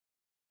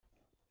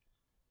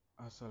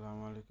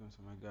asalaamaaleykum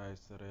sama gars yi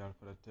céréales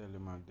fratelli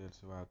ma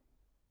dellusiwaat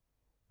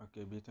ok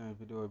bii tamit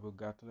vidéo bu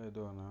gàtt lay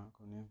doona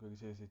comme ni nga ko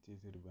gisee si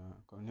titre bi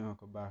comme ni ma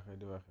ko baaxee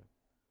di waxee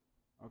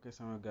ok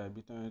sama gars yi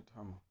bi tamit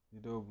xam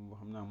vidéo bu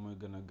xam naa mooy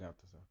gën a gàtt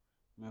sax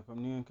mais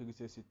comme ni ngeen ko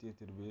gisee si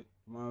titre bi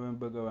maa leen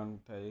bëgg a wan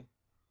tey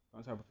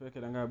comme ça bu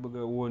fekkee da ngaa bëgg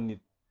a woo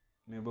nit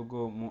mais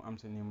bëggoo mu am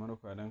sa numéro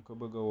quoi da nga ko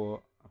bëgg a woo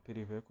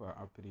privé quoi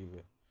en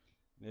privé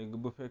léegi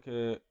bu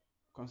fekkee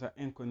comme ça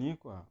inconnu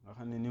quoi nga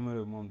xam ne numéro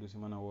bi moom du si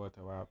mën a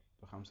woote waa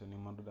du xam sa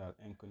numéro daal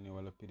inconnu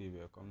wala privé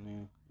comme ni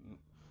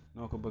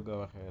noo ko bëgg a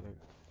waxee rek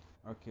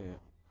ok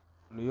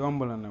lu yomb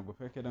la nag bu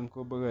fekkee da nga ko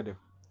bëgg a def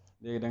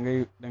léegi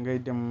da ngay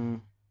dem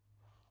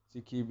si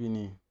kii bi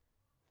nii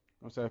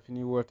comme ça fi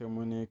ñuy woote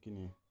moo nekk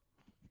nii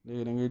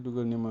léegi da ngay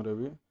dugal numéro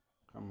bi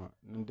xam nga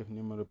nañ def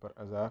numéro par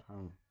hasard xam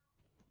nga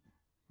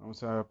comme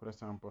ça par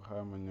exemple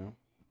xaama ñëw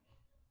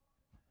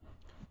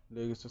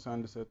léegi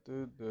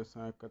 77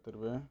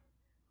 280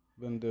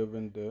 22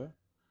 22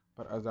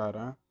 par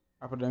hasard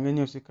après da nga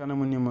ñëw si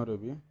kanamu numéro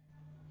bi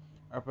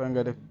après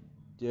nga def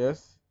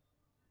jees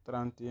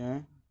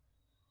 31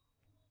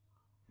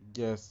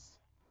 jees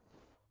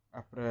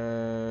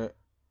après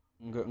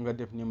nga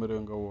def numéro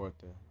nga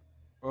woote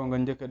oo nga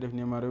njëkk a def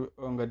numéro bi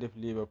oo nga def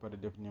lii ba pare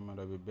def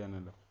numéro bi benn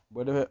la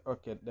boo defee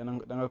ok da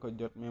nga ko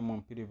jot mais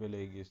moom privé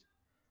lay gis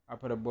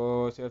après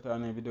boo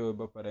seetaanee vidéo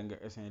ba pare nga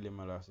essayer li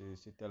ma la wax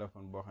si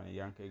téléphone boo xam ne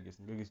yaa ngi koy gis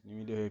nga gis ni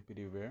muy defee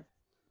privé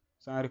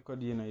sans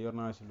code yi ne yor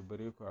naa si lu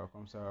bëri quoi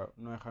comme ça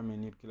nooy xamee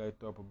nit ki lay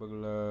topp bëgg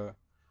la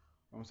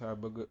comme ça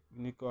bëgg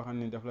nit koo xam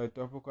ne daf lay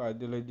topp quoi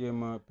di la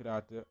jéem a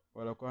pirate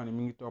wala koo xam ne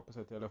mi ngi topp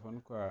sa téléphone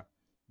quoi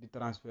di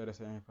transférer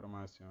sa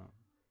information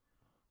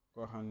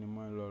koo xam ne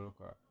mooy loolu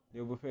quoi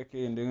yow bu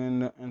fekkee da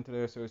ngeen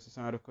intéressé si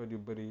sans code yu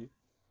bëri yi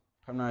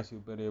xam naa si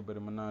yu bëree bëri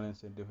mën naa leen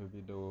seen defe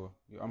vidéo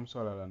yu am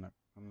solo la nag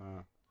xam naa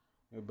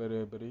yu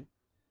bëree bëri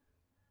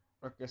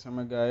ok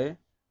sama gars yi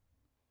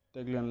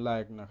teg leen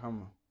like na xam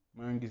nga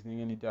maa ngi gis ni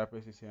ngeen di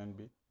jàppee si chaîne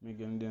bi mais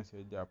gën leen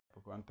see jàpp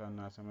kontaan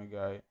naa sama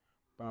gars yi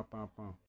pan pan pan